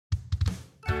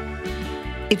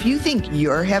If you think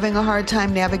you're having a hard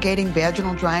time navigating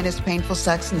vaginal dryness, painful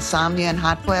sex, insomnia, and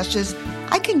hot flashes,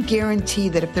 I can guarantee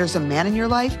that if there's a man in your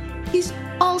life, he's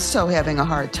also having a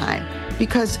hard time,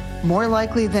 because more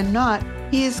likely than not,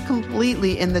 he is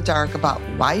completely in the dark about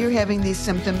why you're having these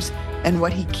symptoms and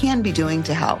what he can be doing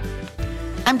to help.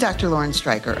 I'm Dr. Lauren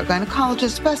Streicher, a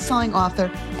gynecologist, best-selling author,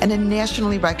 and a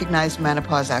nationally recognized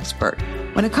menopause expert.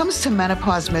 When it comes to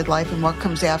menopause, midlife, and what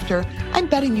comes after, I'm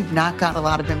betting you've not gotten a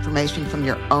lot of information from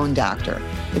your own doctor.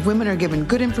 If women are given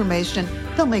good information,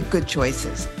 they'll make good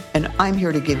choices. And I'm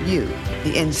here to give you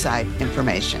the inside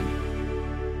information.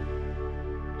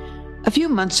 A few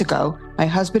months ago, my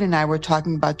husband and I were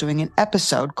talking about doing an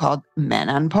episode called Men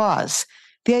on Pause.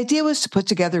 The idea was to put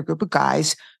together a group of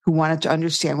guys who wanted to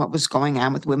understand what was going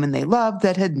on with women they loved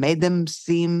that had made them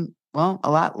seem, well, a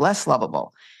lot less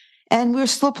lovable. And we were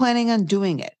still planning on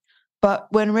doing it. But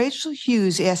when Rachel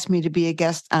Hughes asked me to be a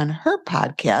guest on her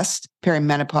podcast,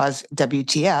 Perimenopause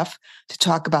WTF, to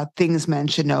talk about things men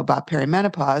should know about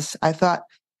perimenopause, I thought,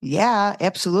 yeah,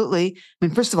 absolutely. I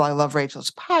mean, first of all, I love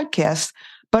Rachel's podcast,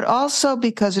 but also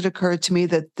because it occurred to me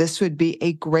that this would be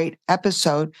a great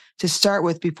episode to start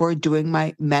with before doing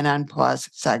my Men on Pause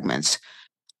segments.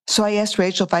 So I asked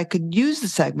Rachel if I could use the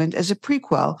segment as a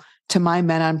prequel to my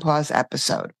Men on Pause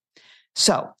episode.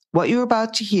 So what you're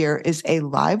about to hear is a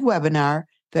live webinar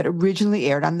that originally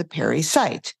aired on the Perry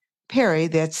site. Perry,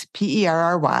 that's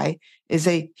Perry, is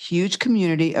a huge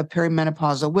community of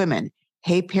perimenopausal women.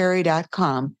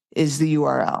 HeyPerry.com is the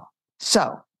URL.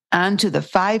 So on to the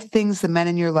 5 things the men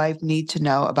in your life need to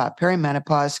know about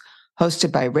perimenopause,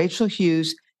 hosted by Rachel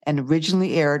Hughes and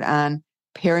originally aired on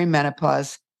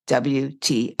Perimenopause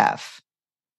WTF.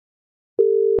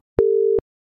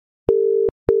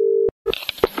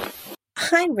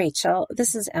 Hi, Rachel.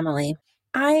 This is Emily.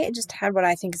 I just had what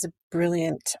I think is a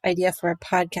brilliant idea for a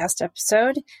podcast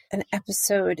episode, an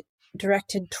episode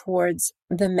directed towards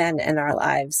the men in our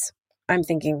lives. I'm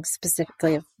thinking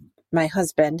specifically of my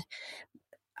husband,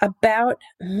 about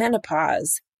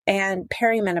menopause and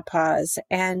perimenopause,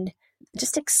 and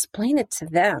just explain it to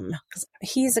them.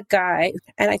 He's a guy,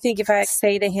 and I think if I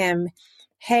say to him,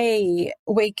 hey,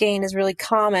 weight gain is really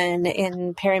common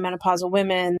in perimenopausal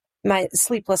women, my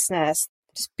sleeplessness,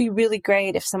 just be really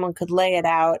great if someone could lay it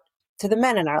out to the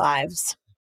men in our lives.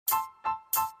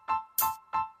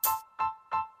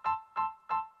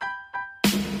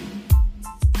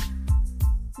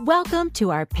 Welcome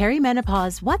to our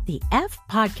Perimenopause What the F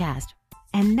podcast.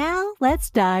 And now let's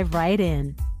dive right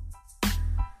in.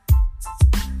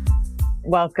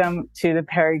 Welcome to the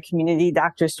Perry community,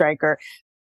 Dr. Streicher.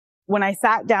 When I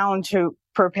sat down to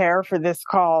prepare for this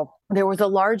call, there was a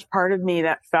large part of me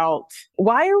that felt,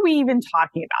 why are we even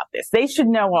talking about this? They should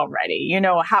know already. You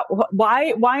know,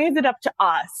 why is it up to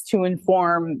us to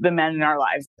inform the men in our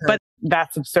lives? But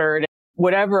that's absurd.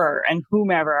 Whatever and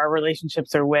whomever our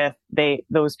relationships are with,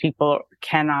 those people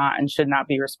cannot and should not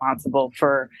be responsible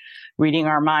for reading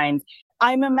our minds.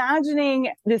 I'm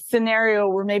imagining this scenario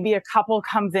where maybe a couple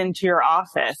comes into your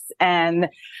office and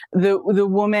the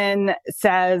woman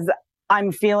says,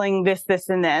 I'm feeling this, this,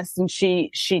 and this. And she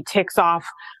ticks off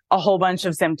a whole bunch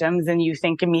of symptoms, and you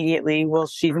think immediately, well,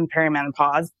 she's in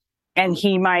perimenopause. And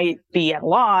he might be at a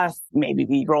loss, maybe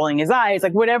be rolling his eyes,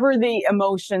 like whatever the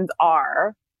emotions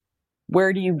are.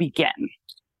 Where do you begin?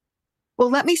 Well,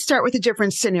 let me start with a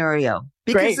different scenario,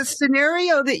 because Great. The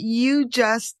scenario that you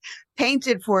just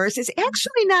painted for us is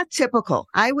actually not typical.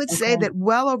 I would say that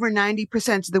well over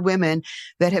 90% of the women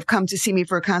that have come to see me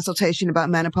for a consultation about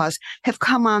menopause have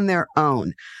come on their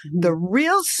own. Mm-hmm. The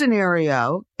real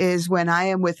scenario is when I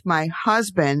am with my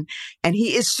husband and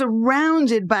he is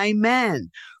surrounded by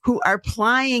men who are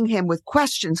plying him with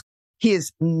questions. He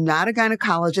is not a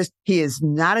gynecologist. He is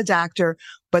not a doctor,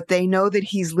 but they know that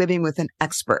he's living with an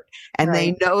expert, and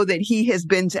Right. They know that he has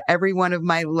been to every one of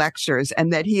my lectures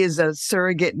and that he is a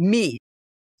surrogate me.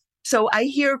 So I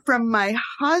hear from my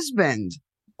husband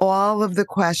all of the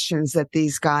questions that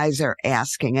these guys are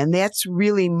asking. And that's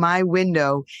really my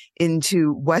window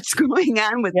into what's going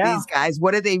on with these guys.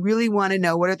 What do they really want to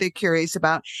know? What are they curious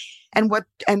about? And what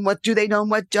do they know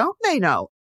and what don't they know?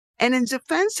 And in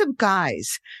defense of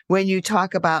guys, when you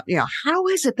talk about, how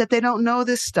is it that they don't know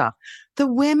this stuff? The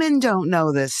women don't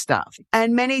know this stuff.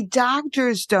 And many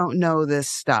doctors don't know this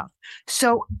stuff.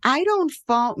 So I don't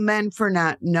fault men for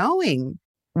not knowing.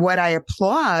 What I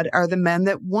applaud are the men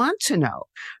that want to know,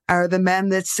 are the men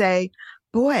that say,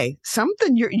 boy,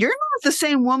 you're not the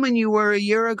same woman you were a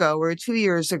year ago or 2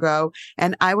 years ago.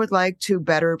 And I would like to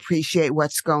better appreciate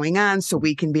what's going on so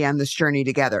we can be on this journey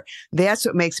together. That's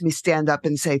what makes me stand up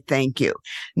and say thank you,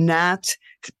 not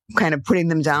kind of putting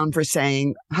them down for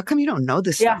saying, how come you don't know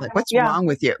this stuff? Like, what's wrong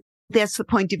with you? That's the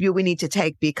point of view we need to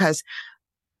take, because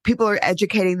people are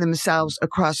educating themselves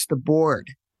across the board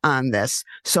on this.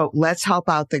 So let's help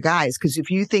out the guys. Because if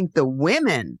you think the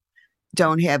women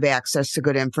don't have access to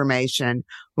good information,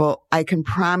 well, I can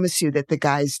promise you that the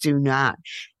guys do not.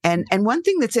 And one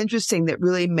thing that's interesting that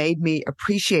really made me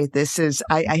appreciate this is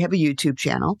I have a YouTube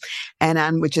channel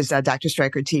which is Dr.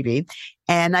 Stryker TV.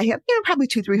 And I have, probably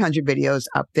 200-300 videos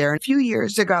up there. And a few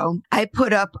years ago, I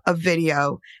put up a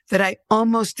video that I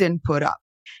almost didn't put up.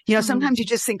 Sometimes you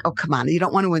just think, oh, come on, you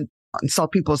don't want to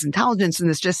insult people's intelligence. And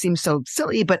this just seems so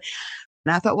silly.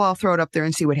 And I thought, well, I'll throw it up there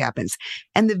and see what happens.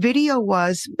 And the video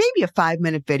was maybe a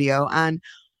 5-minute video on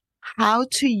how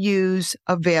to use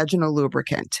a vaginal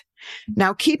lubricant.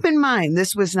 Now, keep in mind,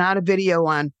 this was not a video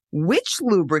on which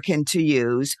lubricant to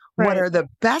use, what are the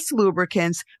best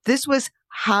lubricants. This was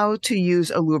how to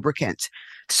use a lubricant.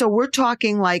 So we're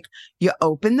talking like you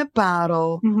open the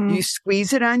bottle, you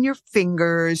squeeze it on your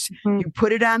fingers, you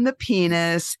put it on the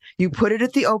penis, you put it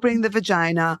at the opening of the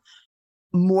vagina.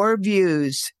 More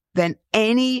views than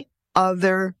any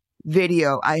other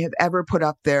video I have ever put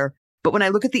up there. But when I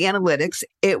look at the analytics,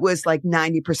 it was like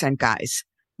 90% guys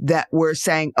that were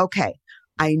saying, okay,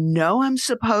 I know I'm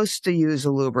supposed to use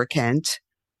a lubricant,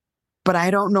 but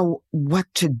I don't know what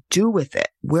to do with it.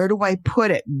 Where do I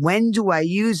put it? When do I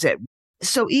use it?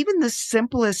 So even the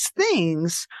simplest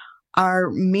things are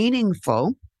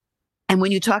meaningful. And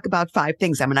when you talk about 5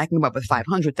 things, I can come up with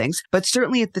 500 things, but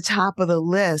certainly at the top of the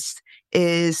list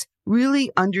is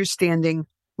really understanding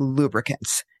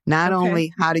lubricants, not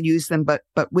only how to use them, but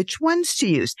which ones to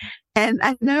use. And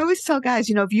I always tell guys,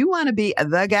 if you want to be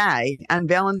the guy on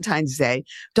Valentine's Day,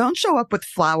 don't show up with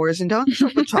flowers and don't show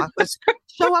up with chocolates.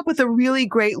 Show up with a really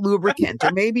great lubricant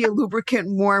or maybe a lubricant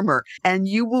warmer, and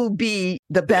you will be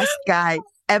the best guy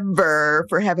ever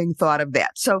for having thought of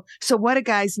that. So what do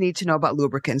guys need to know about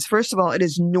lubricants? First of all, it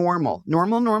is normal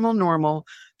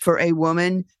for a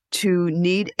woman to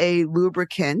need a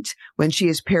lubricant when she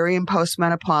is peri and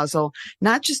postmenopausal,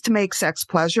 not just to make sex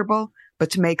pleasurable, but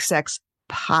to make sex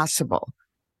possible.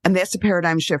 And that's a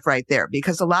paradigm shift right there,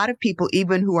 because a lot of people,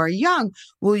 even who are young,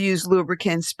 will use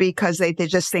lubricants because they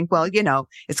just think, well, it's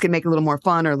going to make it a little more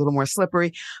fun or a little more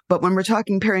slippery. But when we're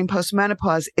talking peri and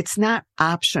postmenopause, it's not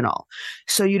optional.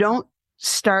 So you don't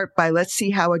start by, let's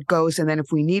see how it goes, and then if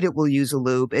we need it, we'll use a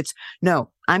lube. It's, no,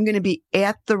 I'm going to be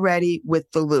at the ready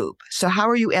with the lube. So how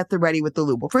are you at the ready with the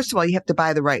lube? Well, first of all, you have to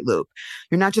buy the right lube.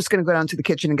 You're not just going to go down to the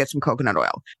kitchen and get some coconut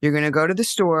oil. You're going to go to the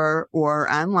store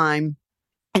or online,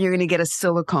 and you're going to get a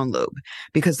silicone lube,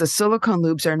 because the silicone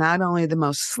lubes are not only the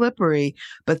most slippery,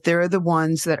 but they're the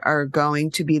ones that are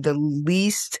going to be the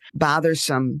least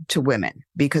bothersome to women,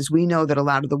 because we know that a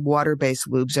lot of the water-based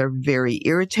lubes are very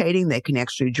irritating. They can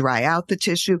actually dry out the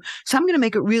tissue. So I'm going to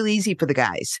make it real easy for the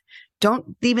guys.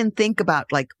 Don't even think about,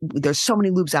 there's so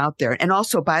many lubes out there. And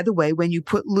also, by the way, when you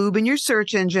put lube in your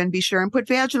search engine, be sure and put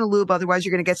vaginal lube. Otherwise,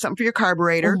 you're going to get something for your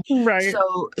carburetor. Right.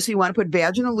 So you want to put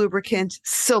vaginal lubricant,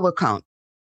 silicone.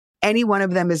 Any one of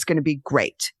them is going to be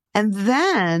great. And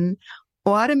then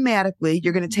automatically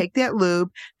you're going to take that lube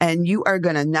and you are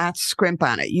going to not scrimp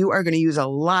on it. You are going to use a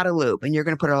lot of lube, and you're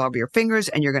going to put it all over your fingers,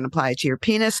 and you're going to apply it to your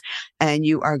penis, and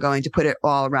you are going to put it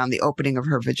all around the opening of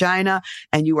her vagina,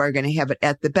 and you are going to have it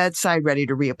at the bedside ready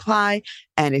to reapply.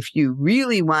 And if you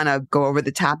really want to go over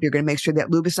the top, you're going to make sure that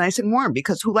lube is nice and warm,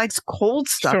 because who likes cold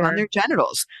stuff on their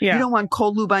genitals? Yeah. You don't want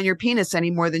cold lube on your penis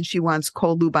any more than she wants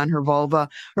cold lube on her vulva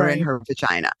or in her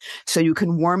vagina. So you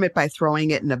can warm it by throwing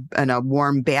it in a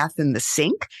warm bath in the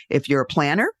sink. If you're a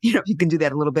planner, you can do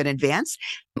that a little bit in advance,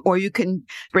 or you can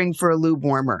bring for a lube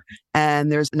warmer.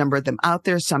 And there's a number of them out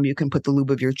there. Some you can put the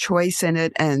lube of your choice in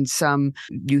it, and some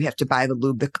you have to buy the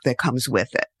lube that comes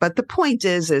with it. But the point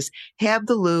is have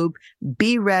the lube,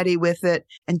 be ready with it,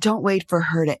 and don't wait for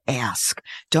her to ask.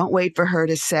 Don't wait for her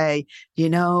to say,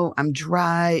 I'm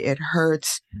dry, it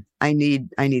hurts, I need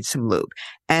some lube.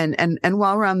 And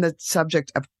while we're on the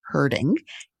subject of hurting,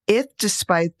 if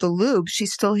despite the lube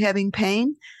she's still having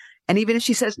pain, And even if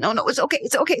she says, no, it's okay,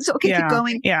 keep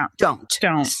going. Yeah. Don't.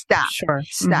 Stop. Sure.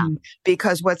 Stop. Mm-hmm.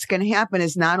 Because what's going to happen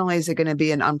is not only is it going to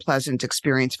be an unpleasant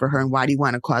experience for her, and why do you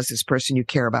want to cause this person you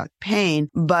care about pain?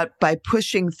 But by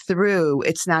pushing through,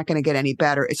 it's not going to get any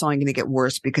better. It's only going to get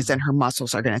worse because then her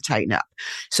muscles are going to tighten up.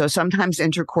 So sometimes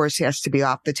intercourse has to be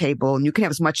off the table, and you can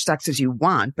have as much sex as you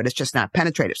want, but it's just not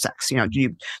penetrative sex.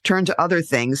 You turn to other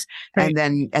things, right.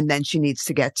 and then she needs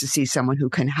to get to see someone who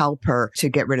can help her to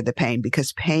get rid of the pain,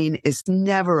 because pain is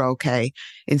never okay,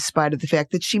 in spite of the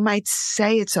fact that she might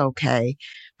say it's okay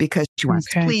because she wants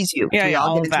to please you. We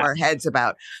all get into our heads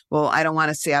about, well, I don't want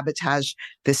to sabotage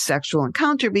this sexual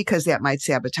encounter because that might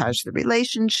sabotage the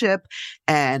relationship,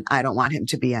 and I don't want him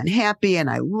to be unhappy,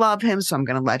 and I love him, so I'm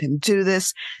going to let him do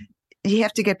this. You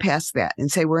have to get past that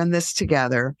and say, we're in this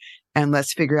together, and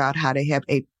let's figure out how to have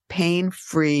a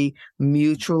pain-free,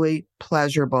 mutually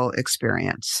pleasurable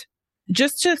experience.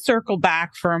 Just to circle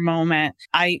back for a moment,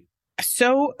 I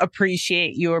so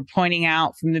appreciate your pointing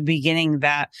out from the beginning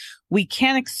that we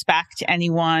can't expect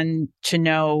anyone to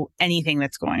know anything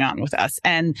that's going on with us.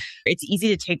 And it's easy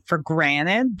to take for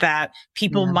granted that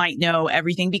people might know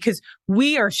everything because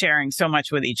we are sharing so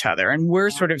much with each other. And we're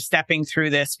sort of stepping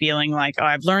through this feeling like, oh,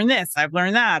 I've learned this, I've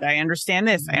learned that, I understand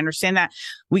this, I understand that.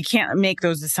 We can't make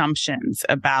those assumptions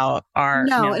about our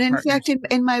No, and in partners. fact,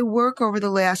 in my work over the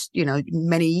last,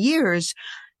 many years,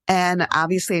 and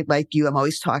obviously, like you, I'm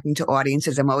always talking to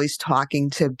audiences. I'm always talking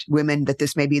to women that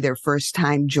this may be their first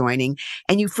time joining.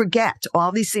 And you forget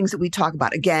all these things that we talk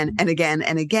about again and again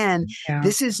and again. Yeah.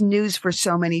 This is news for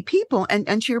so many people. And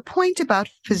to your point about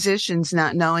physicians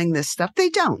not knowing this stuff, they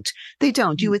don't.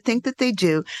 You would think that they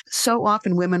do. So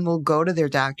often women will go to their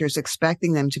doctors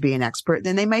expecting them to be an expert.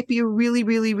 Then they might be a really,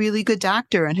 really, really good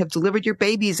doctor and have delivered your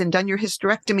babies and done your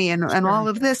hysterectomy and all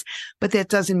of this. But that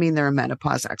doesn't mean they're a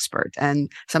menopause expert.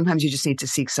 And sometimes you just need to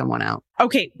seek someone out.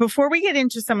 Okay. Before we get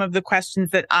into some of the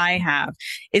questions that I have,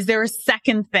 is there a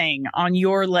second thing on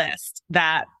your list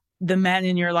that the men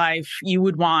in your life you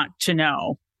would want to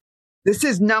know? This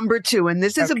is number 2, and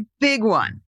this is a big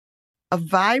one. A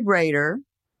vibrator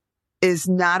is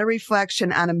not a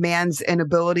reflection on a man's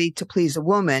inability to please a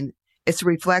woman. It's a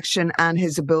reflection on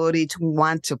his ability to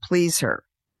want to please her.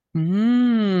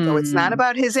 So it's not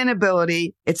about his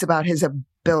inability. It's about his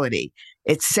ability.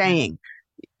 It's saying,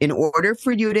 in order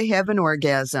for you to have an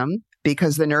orgasm,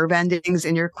 because the nerve endings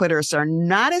in your clitoris are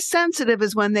not as sensitive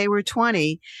as when they were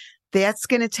 20, that's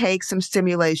going to take some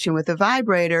stimulation with a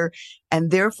vibrator.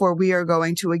 And therefore, we are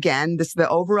going to, again, this is the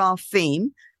overall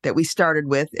theme that we started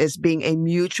with, is being a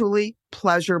mutually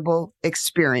pleasurable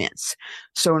experience.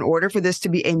 So in order for this to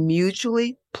be a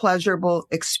mutually pleasurable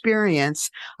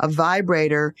experience, a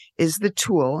vibrator is the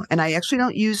tool. And I actually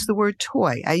don't use the word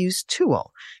toy. I use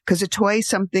tool, because a toy is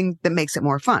something that makes it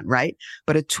more fun, right?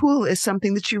 But a tool is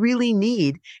something that you really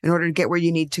need in order to get where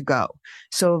you need to go.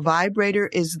 So a vibrator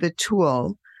is the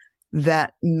tool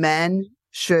that men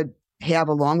should have,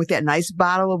 along with that nice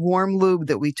bottle of warm lube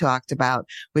that we talked about,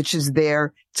 which is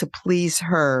there to please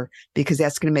her, because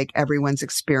that's going to make everyone's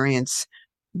experience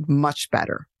much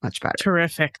better, much better.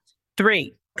 Terrific.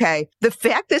 3. Okay. The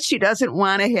fact that she doesn't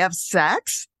want to have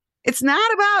sex, it's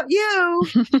not about you.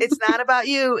 It's not about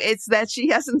you. It's that she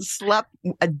hasn't slept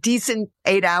a decent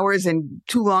 8 hours and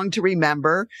too long to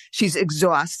remember. She's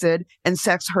exhausted and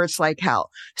sex hurts like hell.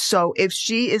 So if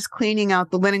she is cleaning out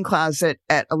the linen closet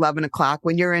at 11 o'clock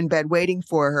when you're in bed waiting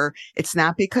for her, it's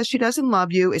not because she doesn't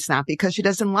love you. It's not because she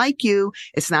doesn't like you.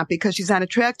 It's not because she's not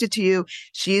attracted to you.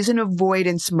 She's in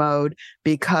avoidance mode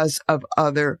because of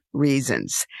other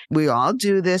reasons. We all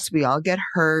do this. We all get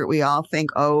hurt. We all think,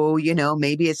 oh,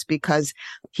 maybe it's because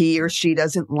he or she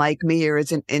doesn't like me or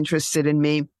isn't interested in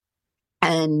me,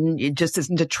 and it just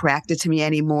isn't attracted to me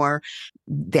anymore.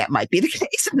 That might be the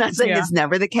case. I'm not saying it's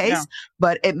never the case,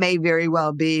 but it may very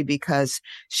well be because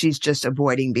she's just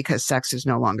avoiding because sex is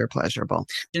no longer pleasurable.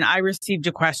 And I received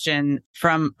a question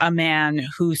from a man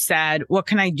who said, what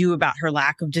can I do about her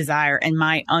lack of desire and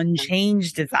my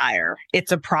unchanged desire?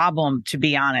 It's a problem, to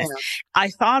be honest. Yeah. I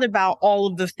thought about all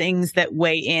of the things that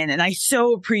weigh in, and I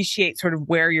so appreciate sort of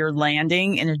where you're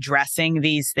landing in addressing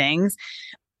these things.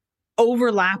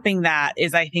 Overlapping that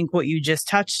is, I think, what you just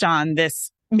touched on, this,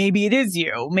 maybe it is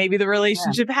you, maybe the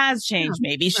relationship has changed,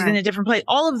 maybe she's in a different place,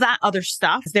 all of that other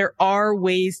stuff. There are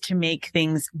ways to make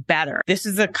things better. This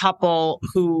is a couple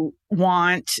who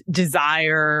want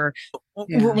desire,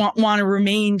 want to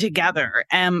remain together.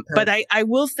 But I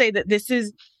will say that this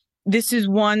is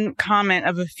one comment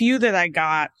of a few that I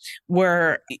got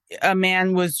where a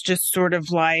man was just sort of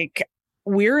like,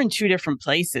 we're in two different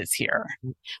places here.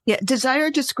 Yeah,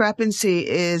 desire discrepancy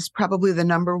is probably the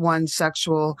number one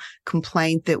sexual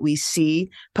complaint that we see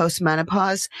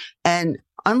post-menopause. And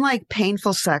unlike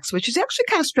painful sex, which is actually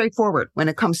kind of straightforward when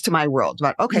it comes to my world,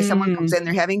 but okay, someone comes in,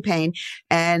 they're having pain.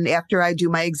 And after I do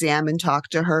my exam and talk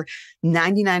to her,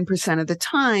 99% of the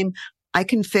time, I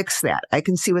can fix that. I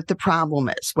can see what the problem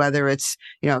is, whether it's,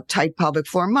 tight pelvic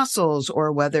floor muscles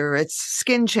or whether it's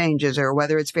skin changes or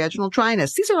whether it's vaginal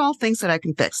dryness. These are all things that I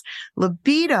can fix.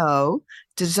 Libido,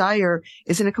 desire,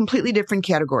 is in a completely different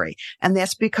category. And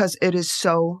that's because it is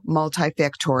so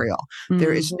multifactorial.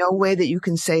 There is no way that you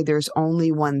can say there's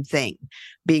only one thing,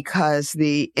 because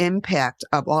the impact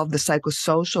of all of the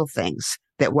psychosocial things,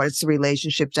 that what's the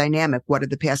relationship dynamic? What are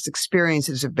the past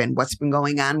experiences have been? What's been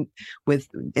going on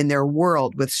in their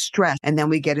world with stress? And then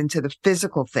we get into the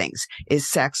physical things. Is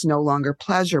sex no longer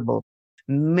pleasurable?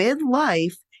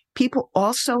 Midlife, people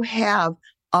also have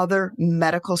other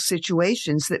medical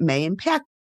situations that may impact.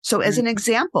 So as an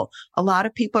example, a lot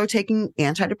of people are taking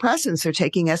antidepressants, they're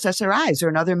taking SSRIs or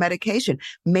another medication.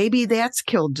 Maybe that's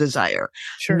killed desire.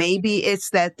 Sure. Maybe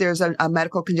it's that there's a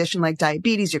medical condition like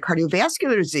diabetes or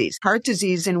cardiovascular disease. Heart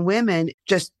disease in women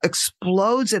just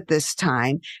explodes at this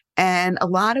time. And a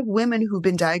lot of women who've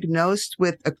been diagnosed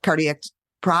with a cardiac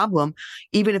problem,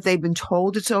 even if they've been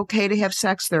told it's okay to have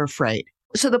sex, they're afraid.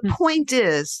 So the point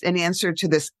is, in answer to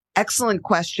this excellent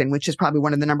question, which is probably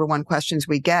one of the number one questions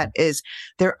we get, is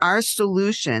there are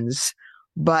solutions,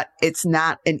 but it's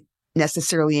not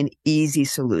necessarily an easy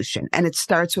solution. And it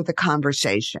starts with a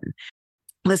conversation.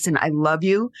 Listen, I love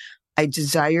you. I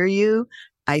desire you.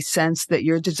 I sense that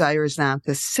your desire is not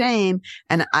the same.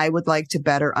 And I would like to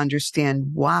better understand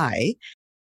why.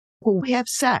 When we have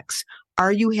sex,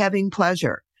 are you having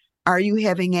pleasure? Are you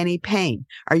having any pain?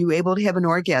 Are you able to have an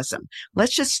orgasm?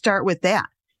 Let's just start with that.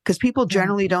 Because people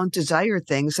generally don't desire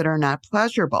things that are not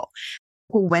pleasurable.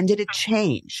 Well, when did it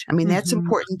change? I mean, that's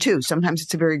important too. Sometimes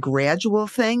it's a very gradual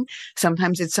thing.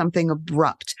 Sometimes it's something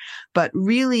abrupt. But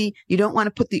really, you don't want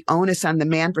to put the onus on the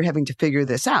man for having to figure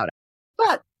this out.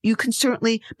 But you can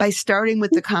certainly, by starting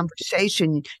with the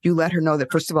conversation, you let her know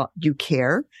that, first of all, you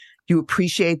care. You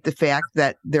appreciate the fact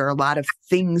that there are a lot of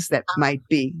things that might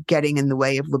be getting in the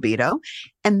way of libido.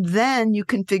 And then you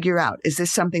can figure out, is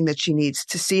this something that she needs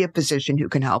to see a physician who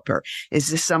can help her? Is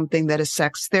this something that a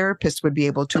sex therapist would be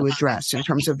able to address in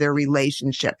terms of their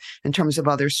relationship, in terms of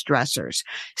other stressors?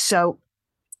 So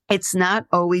it's not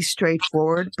always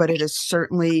straightforward, but it is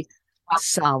certainly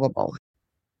solvable.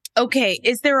 Okay.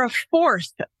 Is there a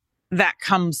fourth that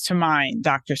comes to mind,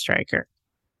 Dr. Stryker?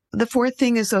 The fourth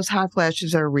thing is those hot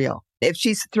flashes are real. If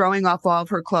she's throwing off all of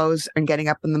her clothes and getting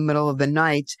up in the middle of the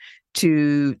night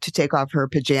to take off her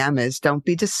pajamas, don't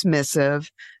be dismissive.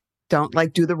 Don't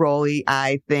do the rolly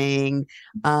eye thing.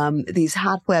 These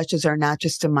hot flashes are not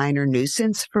just a minor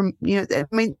nuisance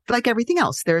like everything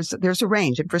else, there's a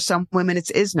range. And for some women,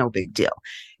 it is no big deal.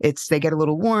 They get a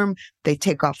little warm. They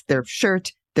take off their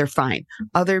shirt. They're fine.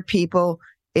 Other people,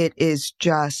 it is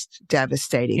just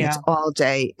devastating. Yeah. It's all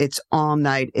day. It's all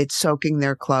night. It's soaking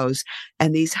their clothes.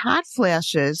 And these hot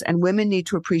flashes, and women need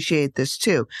to appreciate this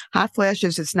too. Hot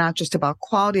flashes, it's not just about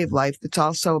quality of life. It's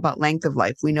also about length of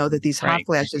life. We know that these hot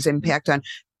flashes impact on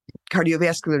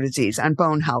cardiovascular disease, on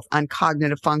bone health, on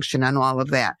cognitive function, on all of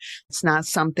that. It's not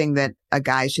something that a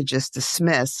guy should just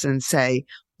dismiss and say,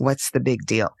 what's the big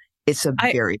deal? It's a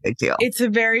very big deal. It's a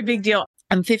very big deal.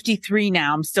 I'm 53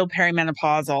 now. I'm still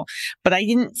perimenopausal, but I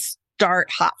didn't start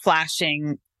hot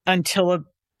flashing until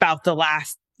about the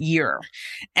last year.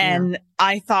 And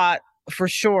I thought for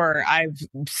sure I've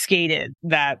skated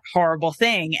that horrible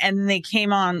thing. And they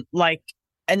came on like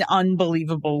an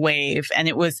unbelievable wave. And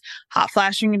it was hot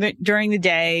flashing during the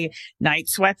day, night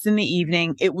sweats in the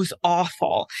evening. It was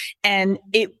awful. And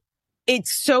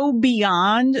it's so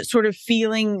beyond sort of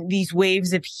feeling these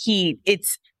waves of heat.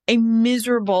 It's a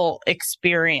miserable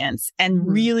experience and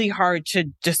really hard to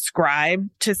describe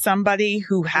to somebody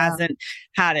who hasn't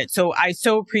had it. So I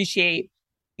so appreciate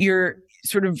your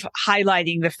sort of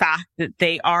highlighting the fact that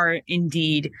they are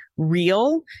indeed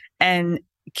real and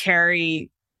carry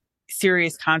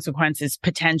serious consequences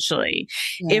potentially.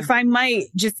 Yeah. If I might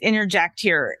just interject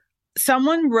here,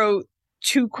 someone wrote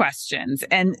 2 questions,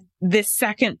 and this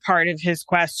second part of his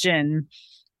question,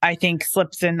 I think,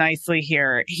 slips in nicely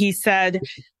here. He said,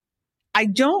 I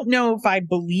don't know if I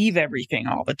believe everything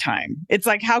all the time. It's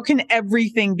like, how can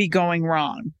everything be going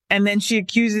wrong? And then she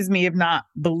accuses me of not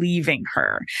believing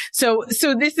her. So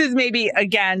this is maybe,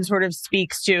 again, sort of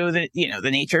speaks to the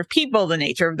nature of people, the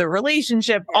nature of the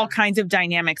relationship, all kinds of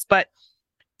dynamics. But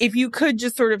if you could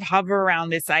just sort of hover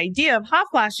around this idea of hot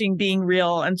flashing being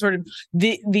real and sort of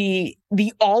the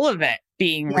all of it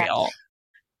being real.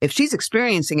 If she's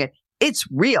experiencing it, it's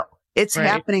real. It's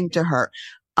happening to her.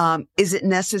 Is it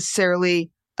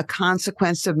necessarily a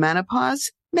consequence of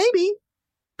menopause? Maybe,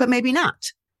 but maybe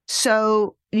not.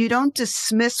 So you don't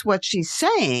dismiss what she's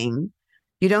saying.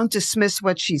 You don't dismiss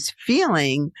what she's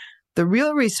feeling. The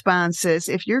real response is,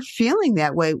 if you're feeling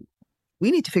that way,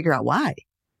 we need to figure out why.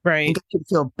 Right. And get you to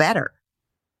feel better.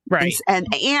 Right.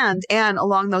 And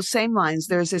along those same lines,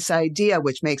 there's this idea,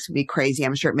 which makes me crazy.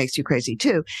 I'm sure it makes you crazy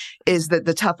too, is that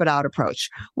the tough it out approach.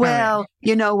 Well,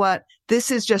 you know what?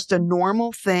 This is just a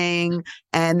normal thing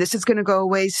and this is going to go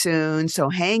away soon. So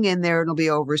hang in there. It'll be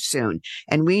over soon.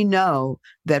 And we know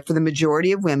that for the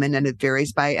majority of women, and it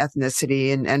varies by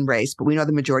ethnicity and race, but we know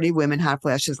the majority of women, hot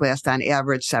flashes last on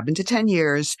average 7 to 10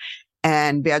 years.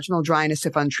 And vaginal dryness,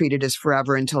 if untreated, is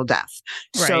forever until death.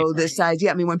 So this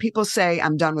idea, I mean, when people say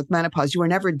I'm done with menopause, you are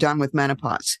never done with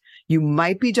menopause. You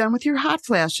might be done with your hot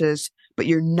flashes, but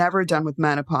you're never done with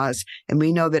menopause. And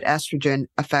we know that estrogen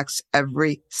affects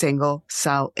every single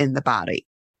cell in the body.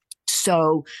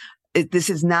 So this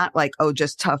is not like, oh,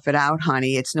 just tough it out,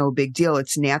 honey. It's no big deal.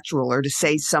 It's natural. Or to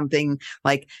say something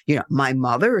like, my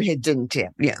mother didn't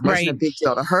have, it wasn't a big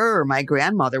deal to her, or my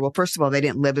grandmother. Well, first of all, they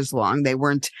didn't live as long. They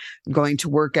weren't going to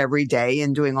work every day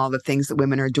and doing all the things that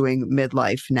women are doing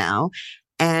midlife now.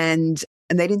 And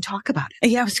they didn't talk about it.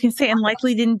 Yeah, I was going to say, and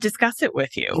likely didn't discuss it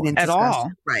with you at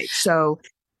all. Right. So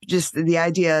just the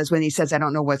idea is when he says, I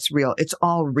don't know what's real, it's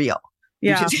all real.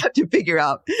 Yeah. You just have to figure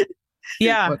out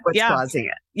what's causing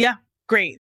it. Yeah.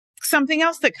 Great. Something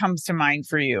else that comes to mind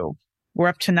for you. We're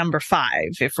up to number 5,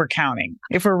 if we're counting,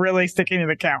 if we're really sticking to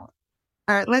the count.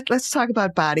 All right. Let's talk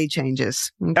about body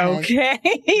changes. Okay.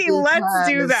 Let's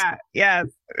do that. Yes.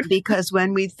 Because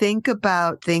when we think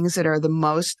about things that are the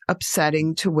most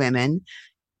upsetting to women,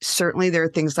 certainly there are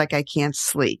things like I can't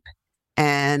sleep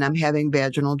and I'm having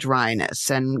vaginal dryness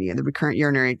and the recurrent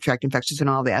urinary tract infections and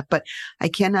all that. But I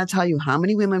cannot tell you how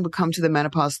many women would come to the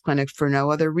menopause clinic for no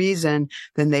other reason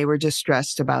than they were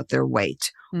distressed about their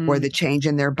weight or the change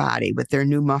in their body with their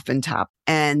new muffin top.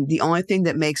 And the only thing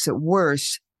that makes it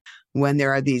worse when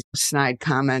there are these snide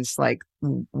comments like,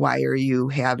 why are you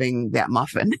having that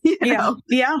muffin?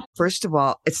 Yeah. First of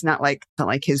all, it's not like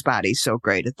his body's so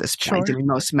great at this point. Sure. I mean,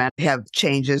 most men have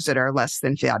changes that are less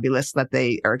than fabulous, that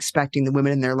they are expecting the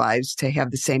women in their lives to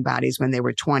have the same bodies when they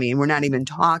were 20. And we're not even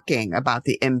talking about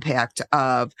the impact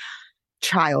of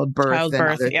childbirth and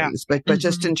other things. But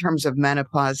just in terms of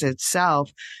menopause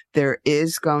itself, there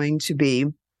is going to be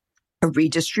a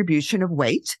redistribution of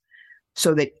weight.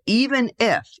 So that even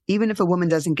if a woman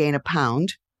doesn't gain a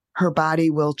pound, her body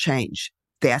will change.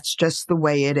 That's just the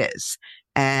way it is.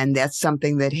 And that's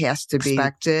something that has to be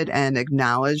expected and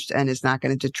acknowledged and is not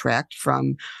going to detract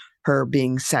from her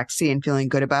being sexy and feeling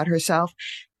good about herself.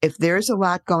 If there's a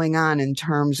lot going on in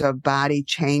terms of body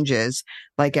changes,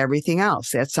 like everything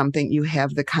else, that's something you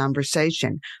have the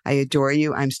conversation. I adore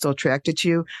you. I'm still attracted to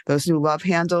you. Those new love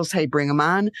handles, hey, bring them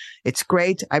on. It's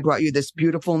great. I brought you this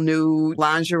beautiful new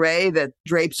lingerie that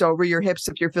drapes over your hips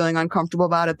if you're feeling uncomfortable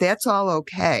about it. That's all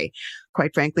okay.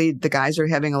 Quite frankly, the guys are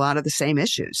having a lot of the same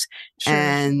issues. Sure.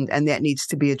 And that needs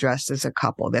to be addressed as a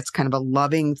couple. That's kind of a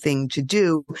loving thing to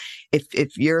do.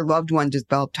 If your loved one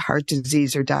developed heart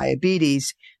disease or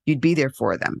diabetes, you'd be there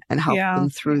for them and help them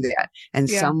through that. And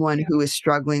someone who is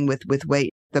struggling with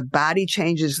weight, the body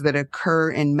changes that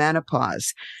occur in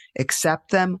menopause,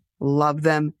 accept them, love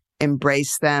them,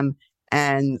 embrace them,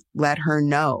 and let her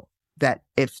know that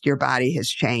if your body has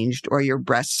changed or your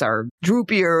breasts are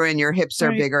droopier and your hips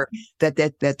are bigger,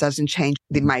 that doesn't change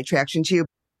my attraction to you.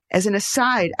 As an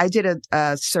aside, I did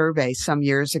a survey some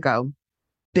years ago,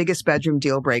 biggest bedroom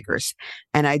deal breakers.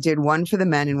 And I did one for the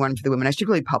men and one for the women. I should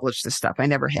really publish this stuff. I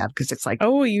never have because it's like,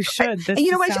 oh, you should. And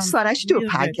you know what? I just thought I should do a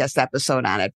podcast episode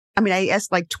on it. I mean, I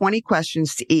asked like 20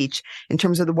 questions to each in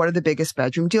terms of what are the biggest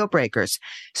bedroom deal breakers.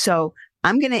 So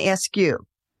I'm going to ask you,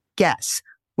 guess,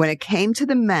 when it came to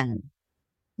the men,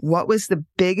 what was the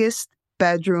biggest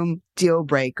bedroom deal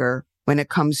breaker when it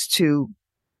comes to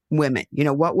women?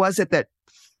 What was it that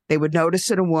they would notice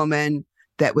in a woman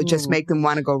that would just make them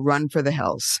want to go run for the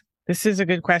hills? This is a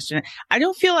good question. I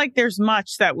don't feel like there's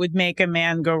much that would make a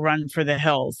man go run for the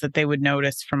hills that they would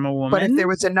notice from a woman. But if there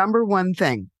was a number one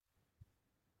thing,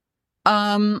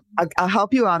 I'll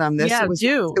help you out on this. Yeah, it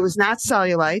was not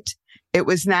cellulite. It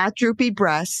was not droopy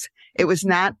breasts. It was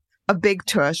not a big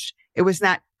tush. It was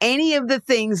not any of the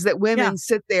things that women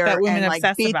sit there and like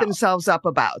beat themselves up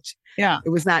about. Yeah. It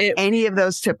was not any of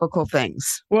those typical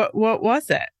things. What was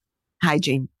it?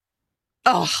 Hygiene.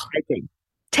 Oh, hygiene.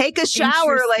 Take a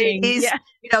shower, ladies.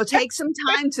 Yeah. Take some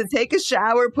time to take a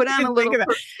shower, put on a little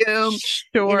perfume.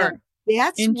 Sure.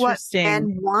 That's what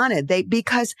men wanted.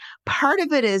 Because part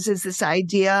of it is this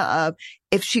idea of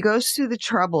if she goes through the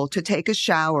trouble to take a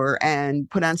shower and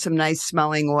put on some nice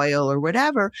smelling oil or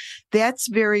whatever, that's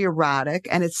very erotic.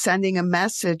 And it's sending a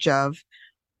message of,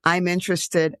 I'm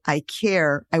interested. I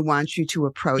care. I want you to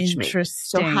approach me.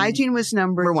 So hygiene was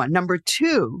number one. Number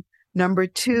two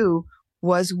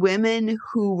was women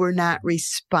who were not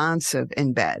responsive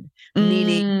in bed,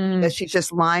 meaning that she's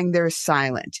just lying there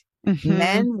silent.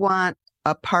 Men want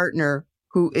a partner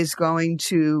who is going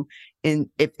to,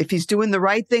 if he's doing the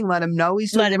right thing, let him know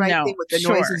he's doing the right thing with the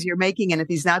noises you're making. And if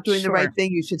he's not doing the right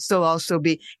thing, you should still also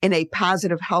be in a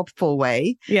positive, helpful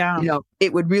way. Yeah.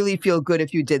 It would really feel good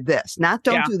if you did this. Not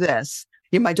don't do this.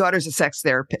 My daughter's a sex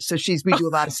therapist, so we do a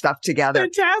lot of stuff together.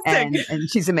 Fantastic. And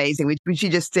she's amazing. She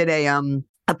just did a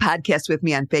podcast with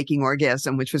me on faking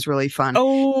orgasm, which was really fun.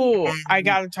 I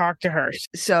got to talk to her.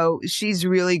 So she's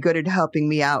really good at helping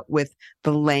me out with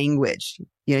the language.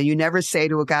 You never say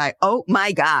to a guy, "Oh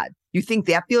my God, you think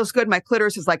that feels good? My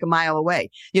clitoris is like a mile away."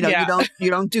 You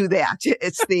don't do that.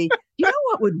 It's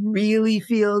what would really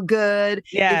feel good?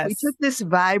 If we took this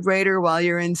vibrator while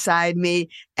you're inside me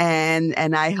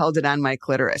and I held it on my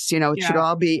clitoris. It should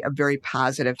all be a very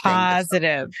positive thing.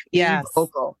 Positive. Yes.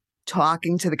 Vocal,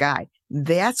 talking to the guy.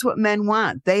 That's what men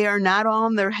want. They are not all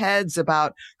in their heads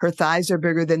about her thighs are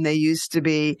bigger than they used to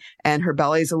be and her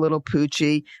belly's a little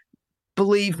poochy.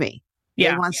 Believe me,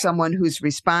 they want someone who's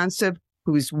responsive,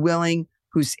 who's willing,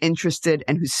 who's interested,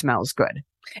 and who smells good.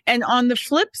 And on the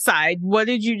flip side, what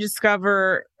did you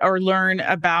discover or learn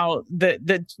about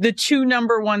the two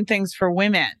number one things for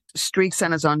women? Streaks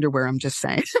on his underwear, I'm just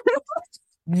saying.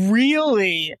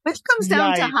 Really? Which comes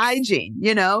down to hygiene,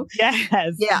 Yes.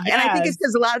 Yeah. And I think it's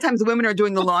because a lot of times the women are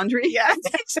doing the laundry. Yes.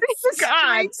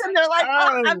 Streaks, and they're like,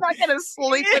 I'm not going to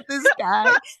sleep with this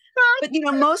guy. But,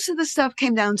 most of the stuff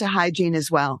came down to hygiene as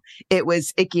well. It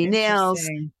was icky nails,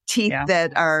 teeth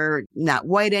that are not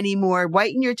white anymore.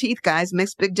 Whiten your teeth, guys.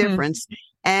 Makes a big difference.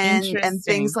 And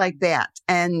things like that.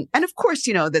 And of course,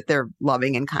 that they're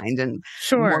loving and kind and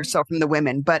more so from the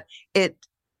women. But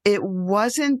it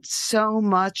wasn't so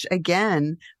much,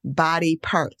 again, body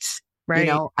parts. Right.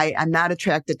 I'm not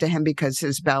attracted to him because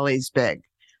his belly's big.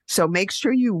 So make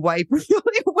sure you wipe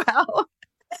really well.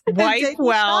 Wipe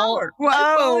well.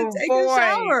 Take a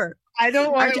shower. I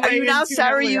don't want to. Are you now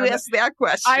sorry you asked that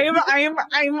question? I'm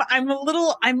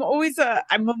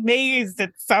amazed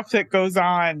at stuff that goes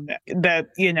on that,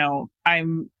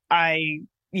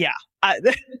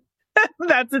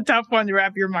 that's a tough one to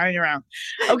wrap your mind around.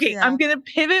 Okay. I'm going to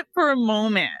pivot for a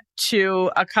moment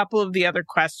to a couple of the other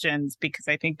questions because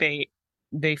I think they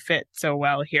fit so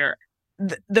well here.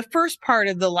 The first part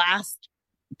of the last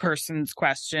person's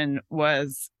question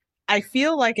was, I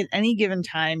feel like at any given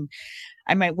time,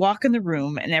 I might walk in the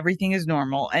room and everything is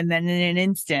normal. And then in an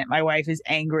instant, my wife is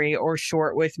angry or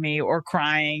short with me or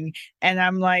crying. And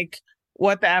I'm like,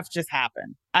 what the F just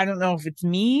happened? I don't know if it's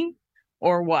me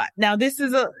or what. Now, this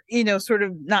is sort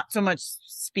of not so much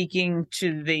speaking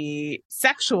to the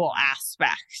sexual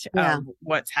aspect of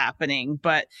what's happening,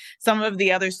 but some of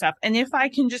the other stuff. And if I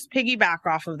can just piggyback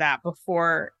off of that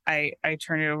before I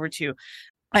turn it over to you.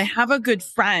 I have a good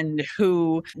friend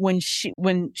who, when she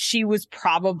was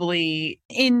probably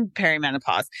in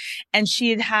perimenopause and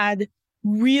she had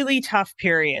really tough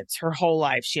periods her whole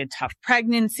life. She had tough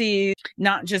pregnancy.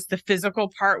 Not just the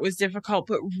physical part was difficult,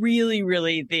 but really,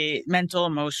 really the mental,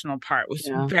 emotional part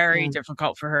was very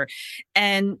difficult for her.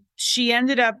 And she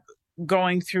ended up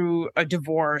going through a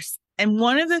divorce. And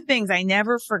one of the things I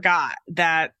never forgot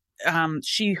that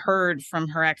she heard from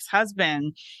her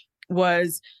ex-husband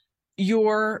was,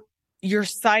 your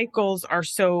cycles are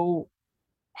so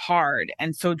hard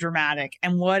and so dramatic,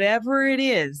 and whatever it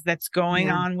is that's going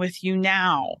on with you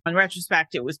now, in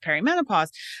retrospect it was perimenopause,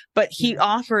 but he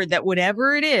offered that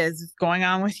whatever it is going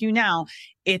on with you now,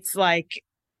 it's like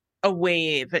a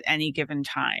wave at any given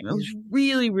time. It was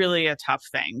really, really a tough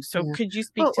thing. So could you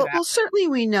speak to that? Well, certainly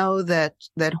we know that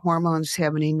hormones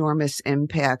have an enormous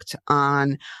impact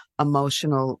on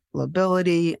emotional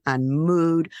ability, on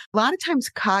mood. A lot of times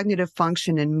cognitive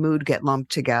function and mood get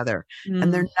lumped together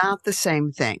and they're not the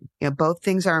same thing. Both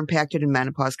things are impacted in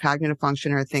menopause. Cognitive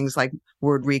function are things like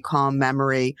word recall,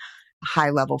 memory,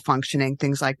 high level functioning,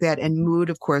 things like that. And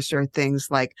mood, of course, are things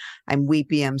like I'm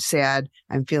weepy, I'm sad,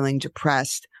 I'm feeling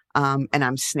depressed. And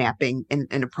I'm snapping in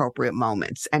inappropriate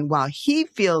moments. And while he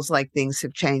feels like things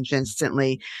have changed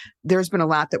instantly, there's been a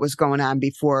lot that was going on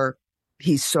before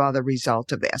he saw the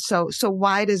result of that. So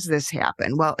why does this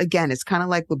happen? Well, again, it's kind of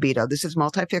like libido. This is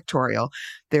multifactorial.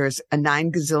 There's a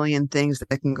 9 gazillion things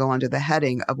that can go under the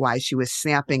heading of why she was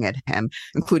snapping at him,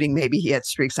 including maybe he had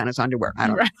streaks on his underwear. I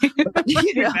don't know. But,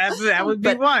 that would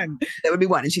be one. That would be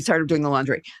one. And she started doing the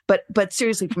laundry. But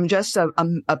seriously, from just a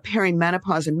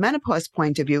perimenopause and menopause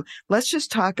point of view, let's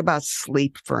just talk about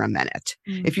sleep for a minute.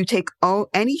 If you take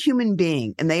any human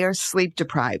being and they are sleep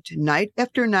deprived night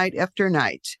after night after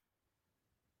night,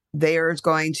 there is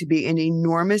going to be an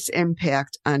enormous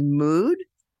impact on mood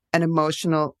and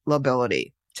emotional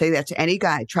lability. Say that to any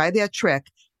guy. Try that trick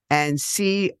and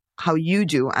see how you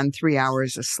do on 3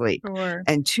 hours of sleep. Sure.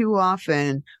 And too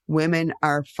often women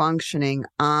are functioning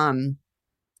on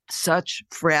such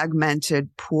fragmented,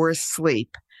 poor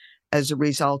sleep as a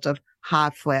result of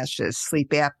hot flashes, sleep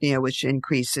apnea, which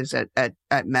increases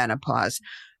at menopause,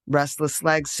 restless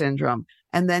leg syndrome,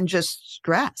 and then just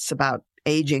stress about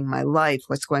aging, my life,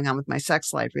 what's going on with my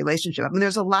sex life, relationship. I mean,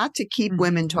 there's a lot to keep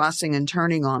women tossing and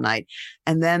turning all night.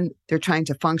 And then they're trying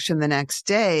to function the next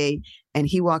day. And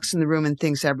he walks in the room and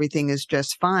thinks everything is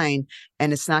just fine.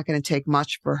 And it's not going to take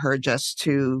much for her just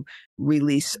to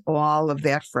release all of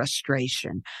that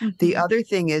frustration. The other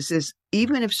thing is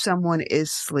even if someone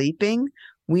is sleeping,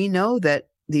 we know that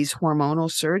these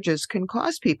hormonal surges can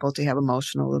cause people to have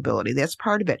emotional lability. That's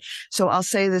part of it. So I'll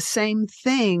say the same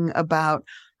thing about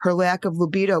her lack of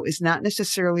libido is not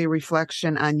necessarily a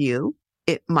reflection on you.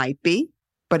 It might be,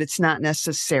 but it's not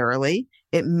necessarily.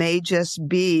 It may just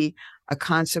be a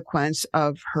consequence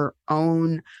of her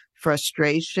own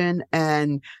frustration.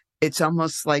 And it's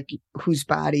almost like, whose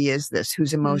body is this?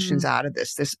 Whose emotions out of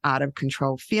this out of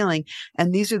control feeling?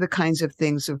 And these are the kinds of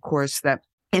things, of course, that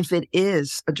if it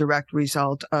is a direct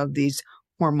result of these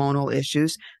hormonal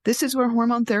issues, this is where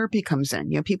hormone therapy comes in.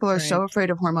 You know, people are so afraid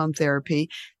of hormone therapy.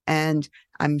 And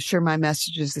I'm sure my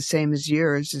message is the same as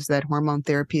yours, is that hormone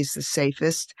therapy is the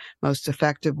safest, most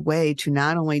effective way to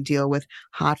not only deal with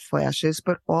hot flashes,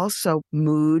 but also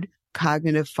mood,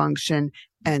 cognitive function.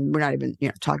 And we're not even,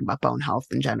 talking about bone health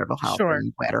and genital health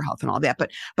and bladder health and all that.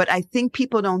 But I think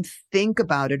people don't think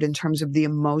about it in terms of the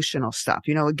emotional stuff.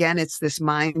 Again, it's this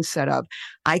mindset of,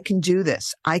 I can do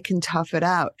this. I can tough it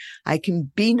out. I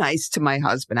can be nice to my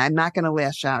husband. I'm not going to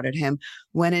lash out at him,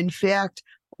 when in fact,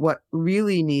 what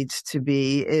really needs to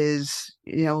be is,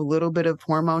 a little bit of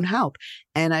hormone help.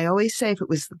 And I always say, if it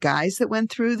was the guys that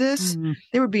went through this,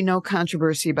 there would be no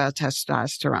controversy about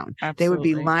testosterone. Absolutely. They would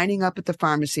be lining up at the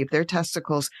pharmacy if their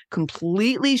testicles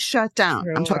completely shut down.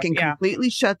 I'm talking completely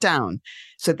shut down.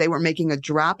 So they were making a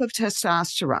drop of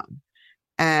testosterone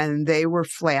and they were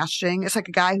flashing. It's like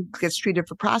a guy who gets treated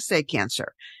for prostate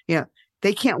cancer.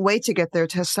 They can't wait to get their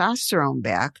testosterone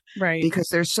back because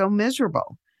they're so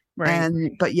miserable.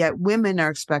 But yet women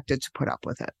are expected to put up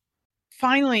with it.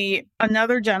 Finally,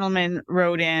 another gentleman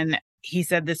wrote in. He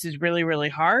said, this is really, really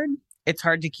hard. It's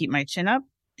hard to keep my chin up.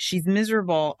 She's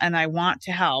miserable and I want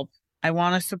to help. I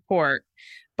want to support,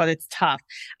 but it's tough.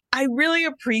 I really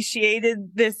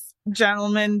appreciated this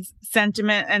gentleman's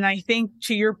sentiment. And I think,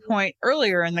 to your point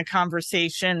earlier in the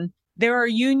conversation, there are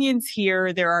unions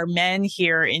here. There are men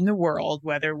here in the world,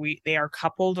 whether they are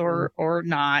coupled or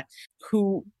not,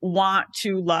 who want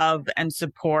to love and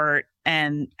support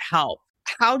and help.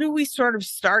 How do we sort of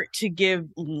start to give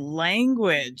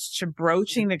language to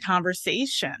broaching the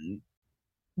conversation?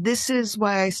 This is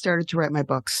why I started to write my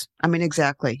books. I mean,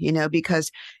 exactly,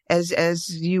 because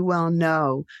as you well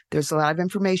know, there's a lot of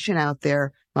information out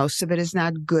there. Most of it is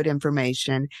not good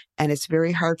information, and it's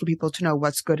very hard for people to know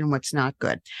what's good and what's not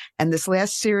good. And this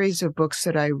last series of books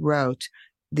that I wrote,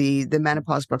 the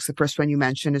menopause books, the first one you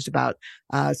mentioned is about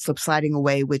slip sliding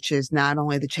away, which is not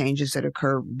only the changes that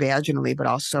occur vaginally, but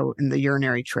also in the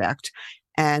urinary tract.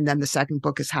 And then the second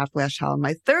book is Hot Flash Hell.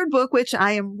 My third book, which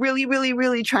I am really, really,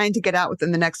 really trying to get out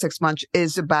within the next 6 months,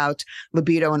 is about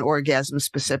libido and orgasm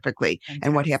specifically. Fantastic.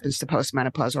 And what happens to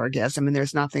postmenopause orgasm. And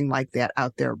there's nothing like that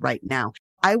out there right now.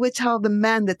 I would tell the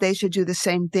men that they should do the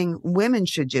same thing women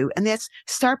should do. And that's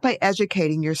start by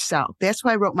educating yourself. That's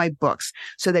why I wrote my books,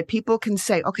 so that people can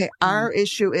say, okay, our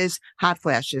issue is hot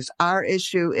flashes. Our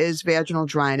issue is vaginal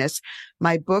dryness.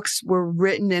 My books were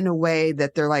written in a way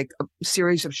that they're like a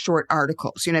series of short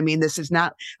articles. You know what I mean? This is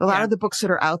not a lot of the books that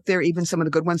are out there, even some of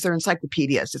the good ones, they're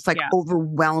encyclopedias. It's like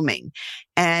overwhelming.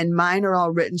 And mine are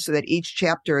all written so that each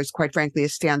chapter is, quite frankly, a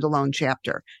standalone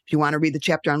chapter. If you want to read the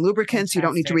chapter on lubricants, you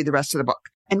don't need to read the rest of the book.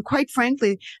 And quite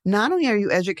frankly, not only are you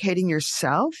educating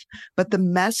yourself, but the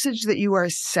message that you are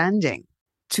sending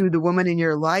to the woman in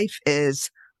your life is,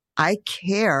 I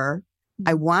care,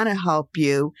 I want to help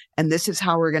you, and this is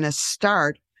how we're going to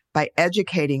start, by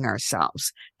educating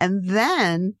ourselves. And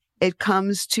then it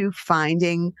comes to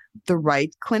finding the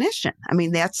right clinician. I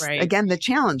mean, that's again the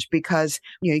challenge, because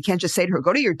you can't just say to her,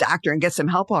 go to your doctor and get some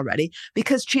help already,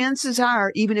 because chances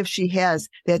are, even if she has,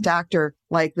 that doctor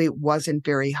likely wasn't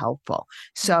very helpful.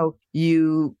 So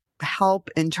you help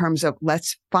in terms of,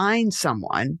 let's find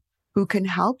someone who can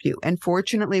help you. And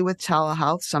fortunately with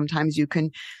telehealth, sometimes you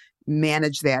can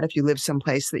manage that if you live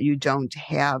someplace that you don't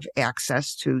have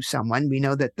access to someone. We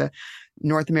know that the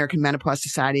North American Menopause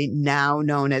Society, now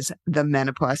known as the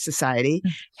Menopause Society,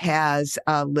 has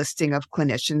a listing of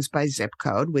clinicians by zip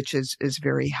code, which is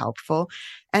very helpful.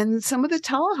 And some of the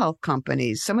telehealth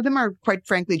companies, some of them are quite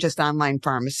frankly just online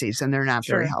pharmacies, and they're not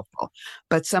very helpful.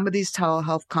 But some of these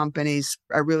telehealth companies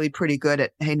are really pretty good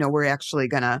at, hey, no, we're actually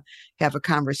going to have a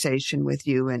conversation with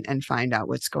you and find out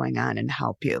what's going on and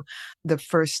help you. The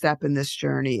first step in this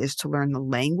journey is to learn the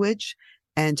language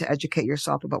and to educate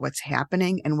yourself about what's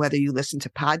happening, and whether you listen to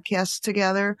podcasts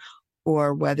together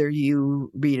or whether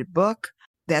you read a book.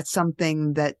 That's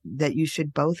something that you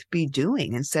should both be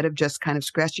doing, instead of just kind of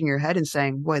scratching your head and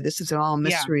saying, boy, this is all a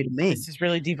mystery to me. This is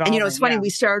really devolving. And, it's funny.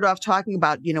 We started off talking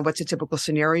about, what's a typical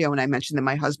scenario. And I mentioned that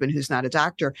my husband, who's not a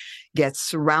doctor, gets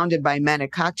surrounded by men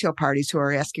at cocktail parties who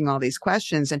are asking all these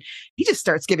questions. And he just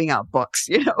starts giving out books.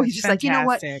 He's just like, you know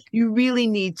what? You really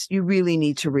need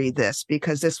to read this,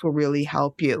 because this will really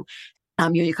help you.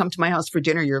 You come to my house for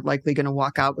dinner, you're likely going to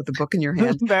walk out with a book in your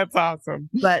hand. That's awesome.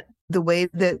 But the way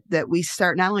that we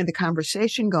start not only the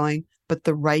conversation going, but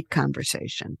the right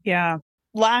conversation. Yeah.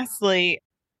 Lastly,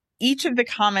 each of the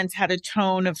comments had a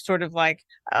tone of sort of like,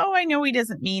 oh, I know he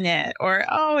doesn't mean it, or,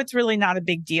 oh, it's really not a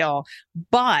big deal.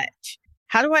 But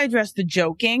how do I address the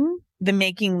joking, the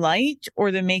making light,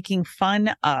 or the making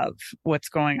fun of what's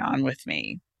going on with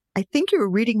me? I think you were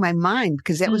reading my mind,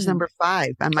 because that was number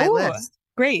 5 on my list.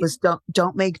 Great. Was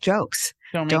don't make jokes.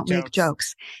 Don't make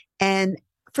jokes. And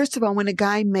first of all, when a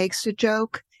guy makes a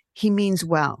joke, he means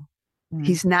well.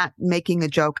 He's not making a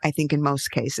joke, I think, in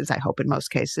most cases, I hope in most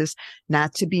cases,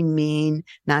 not to be mean,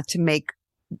 not to make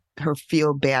her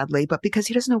feel badly, but because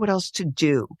he doesn't know what else to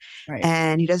do.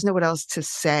 And he doesn't know what else to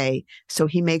say. So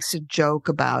he makes a joke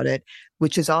about it,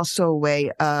 which is also a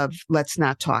way of, let's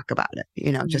not talk about it.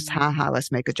 Just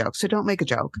let's make a joke. So don't make a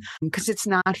joke, because it's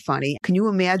not funny. Can you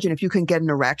imagine if you can get an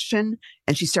erection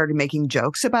and she started making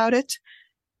jokes about it?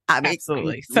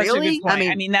 Absolutely. Such a good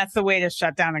point. I mean, that's the way to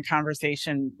shut down a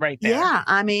conversation right there. Yeah.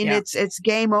 I mean, it's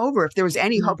game over. If there was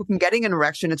any hope of him getting an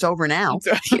erection, it's over now.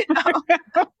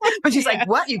 But she's like,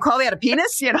 what? You call that a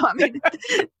penis?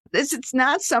 It's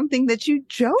not something that you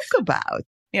joke about.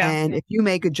 Yeah. And if you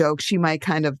make a joke, she might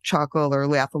kind of chuckle or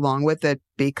laugh along with it,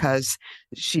 because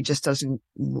she just doesn't,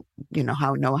 know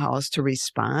how else to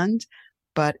respond.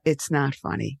 But it's not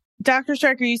funny. Dr.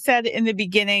 Stryker, you said in the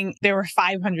beginning there were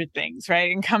 500 things,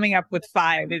 right? And coming up with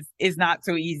 5 is not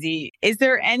so easy. Is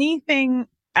there anything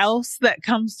else that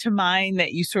comes to mind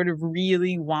that you sort of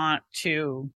really want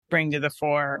to bring to the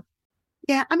fore?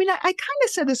 Yeah, I mean, I kind of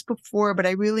said this before, but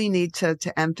I really need to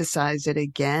emphasize it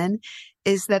again,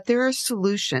 is that there are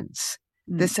solutions.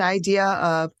 This idea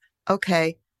of,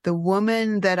 okay, the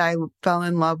woman that I fell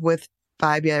in love with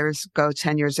 5 years ago,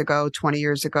 10 years ago, 20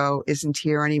 years ago isn't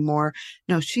here anymore.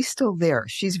 No, she's still there.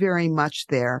 She's very much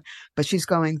there, but she's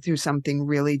going through something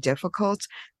really difficult,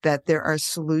 that there are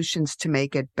solutions to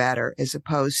make it better, as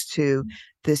opposed to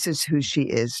this is who she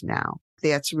is now.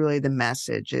 That's really the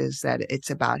message, is that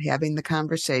it's about having the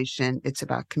conversation. It's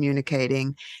about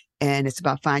communicating. And it's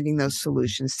about finding those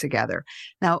solutions together.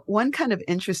 Now, one kind of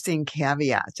interesting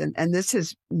caveat, and this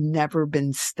has never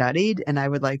been studied, and I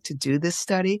would like to do this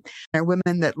study, are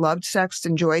women that loved sex,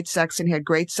 enjoyed sex, and had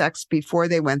great sex before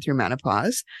they went through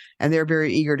menopause, and they're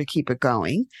very eager to keep it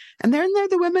going. And then there are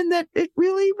the women that it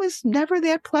really was never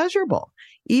that pleasurable.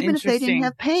 Even if they didn't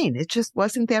have pain, it just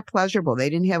wasn't that pleasurable. They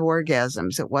didn't have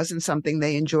orgasms. It wasn't something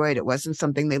they enjoyed. It wasn't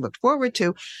something they looked forward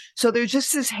to. So they're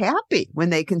just as happy when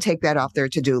they can take that off their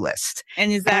to-do list.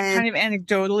 And is that kind of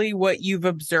anecdotally what you've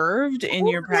observed in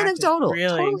your practice? Totally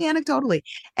anecdotally.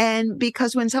 And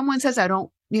because when someone says, I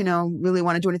don't, really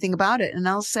want to do anything about it, and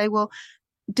I'll say, well,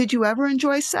 did you ever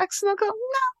enjoy sex? And they'll go,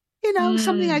 no.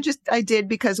 Something I did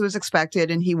because it was expected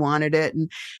and he wanted it.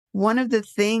 And one of the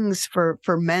things for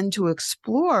men to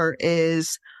explore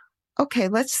is, okay,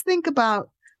 let's think about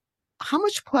how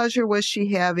much pleasure was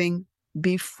she having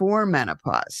before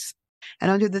menopause? And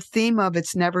under the theme of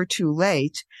it's never too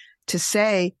late, to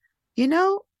say,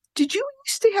 did you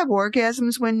used to have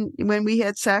orgasms when we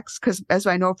had sex? Because as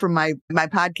I know from my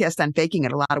podcast on faking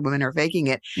it, a lot of women are faking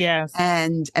it. Yes.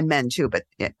 And men too.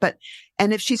 But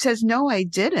if she says, no, I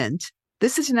didn't,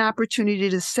 this is an opportunity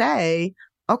to say,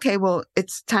 okay, well,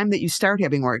 it's time that you start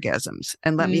having orgasms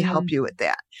and let me help you with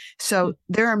that. So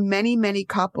there are many, many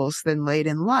couples then late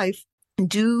in life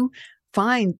do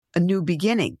find a new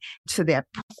beginning. To that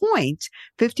point,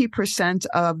 50%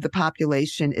 of the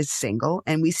population is single,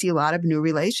 and we see a lot of new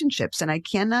relationships. And I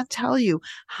cannot tell you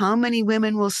how many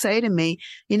women will say to me,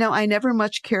 I never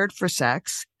much cared for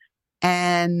sex.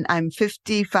 And I'm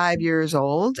 55 years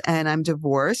old and I'm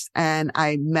divorced and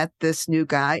I met this new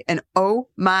guy and oh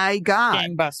my God,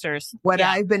 gangbusters. What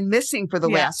I've been missing for the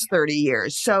last 30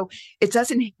 years. So it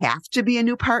doesn't have to be a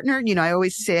new partner. I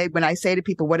always say, when I say to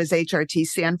people, what does HRT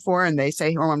stand for? And they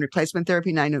say hormone replacement therapy.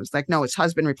 And I know it's like, no, it's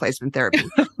husband replacement therapy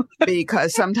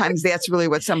because sometimes that's really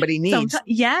what somebody needs.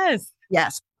 Yes.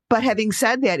 But having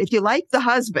said that, if you like the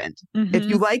husband, if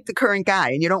you like the current guy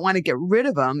and you don't want to get rid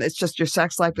of him, it's just your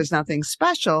sex life is nothing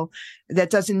special. That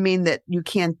doesn't mean that you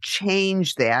can't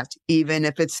change that, even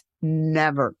if it's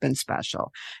never been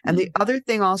special. And the other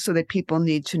thing also that people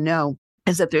need to know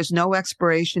is that there's no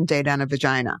expiration date on a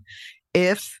vagina.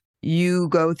 If you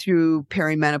go through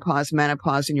perimenopause,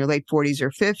 menopause in your late 40s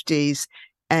or 50s,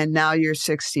 and now you're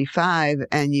 65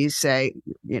 and you say,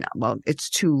 well, it's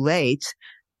too late.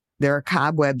 There are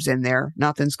cobwebs in there.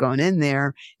 Nothing's going in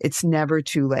there. It's never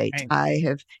too late. Right. I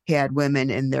have had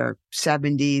women in their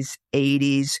 70s,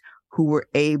 80s who were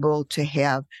able to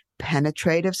have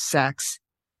penetrative sex.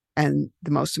 And the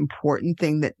most important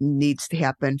thing that needs to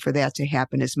happen for that to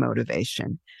happen is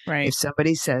motivation. Right. If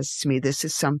somebody says to me, this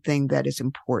is something that is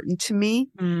important to me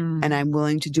and I'm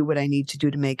willing to do what I need to do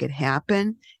to make it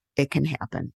happen, it can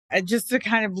happen. Just to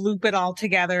kind of loop it all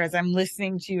together as I'm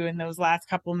listening to you in those last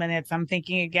couple minutes, I'm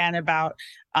thinking again about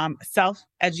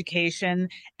self-education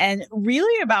and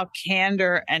really about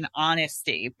candor and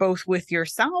honesty, both with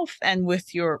yourself and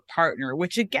with your partner,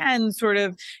 which again, sort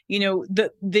of,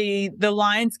 the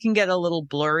lines can get a little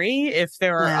blurry if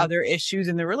there are other issues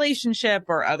in the relationship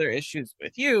or other issues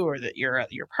with you or that your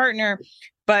partner.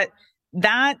 But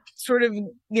that sort of,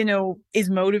 is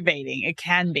motivating. It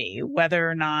can be, whether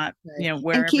or not,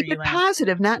 wherever and keep you it land.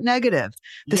 Positive, not negative.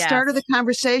 The start of the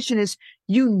conversation is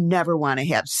you never want to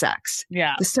have sex.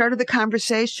 Yeah. The start of the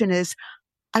conversation is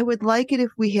I would like it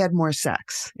if we had more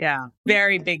sex. Yeah.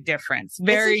 Very big difference.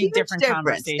 Very different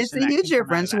conversation. It's a huge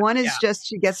difference. One is just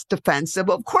she gets defensive.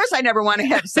 Well, of course I never want to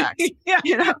have sex. I've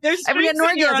been an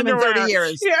orgasm in 30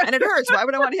 years and it hurts. Why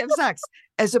would I want to have sex?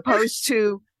 As opposed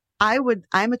to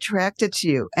I'm attracted to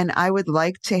you and I would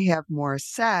like to have more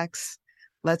sex.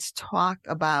 Let's talk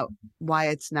about why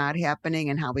it's not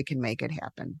happening and how we can make it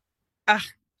happen.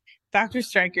 Dr.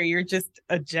 Stryker, you're just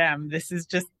a gem. This has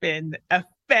just been a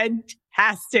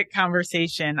fantastic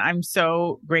conversation. I'm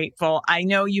so grateful. I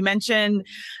know you mentioned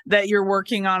that you're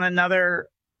working on another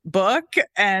book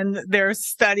and there's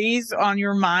studies on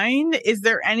your mind. Is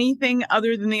there anything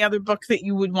other than the other book that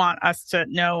you would want us to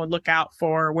know and look out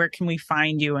for? Where can we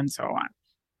find you and so on?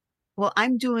 Well,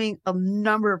 I'm doing a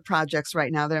number of projects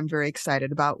right now that I'm very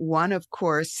excited about. One, of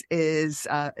course, is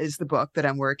the book that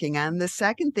I'm working on. The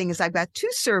second thing is I've got 2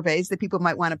 surveys that people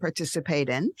might want to participate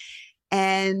in.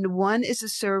 And one is a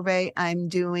survey I'm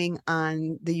doing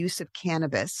on the use of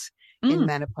cannabis in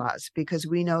menopause, because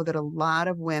we know that a lot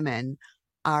of women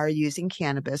are using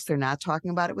cannabis. They're not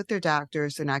talking about it with their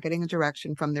doctors. They're not getting a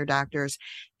direction from their doctors.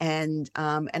 And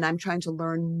I'm trying to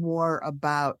learn more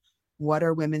about what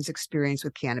are women's experience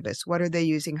with cannabis? What are they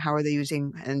using? How are they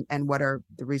using? And what are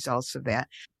the results of that?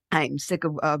 I'm sick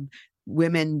of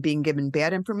women being given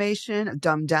bad information,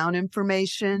 dumbed down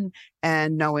information,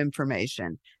 and no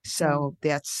information. So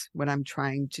that's what I'm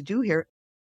trying to do here.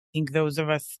 I think those of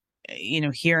us,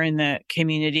 here in the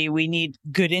community, we need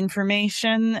good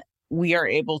information. We are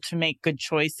able to make good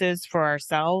choices for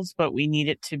ourselves, but we need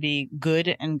it to be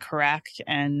good and correct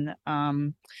and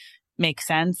make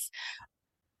sense.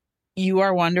 You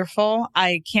are wonderful.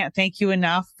 I can't thank you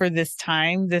enough for this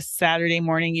time, this Saturday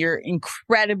morning. You're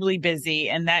incredibly busy,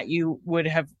 and that you would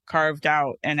have carved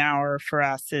out an hour for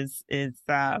us is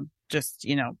just,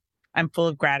 I'm full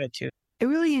of gratitude. I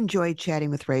really enjoyed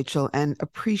chatting with Rachel and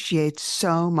appreciate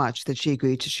so much that she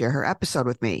agreed to share her episode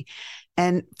with me.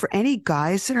 And for any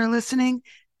guys that are listening,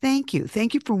 thank you.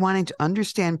 Thank you for wanting to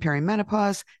understand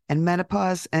perimenopause and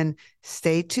menopause, and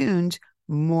stay tuned.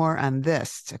 More on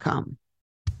this to come.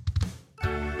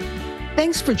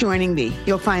 Thanks for joining me.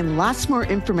 You'll find lots more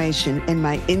information in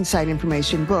my Inside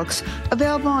Information books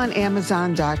available on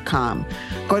Amazon.com.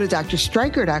 Go to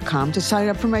drstryker.com to sign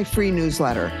up for my free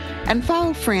newsletter and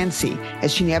follow Francie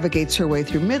as she navigates her way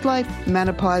through midlife,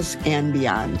 menopause, and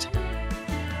beyond.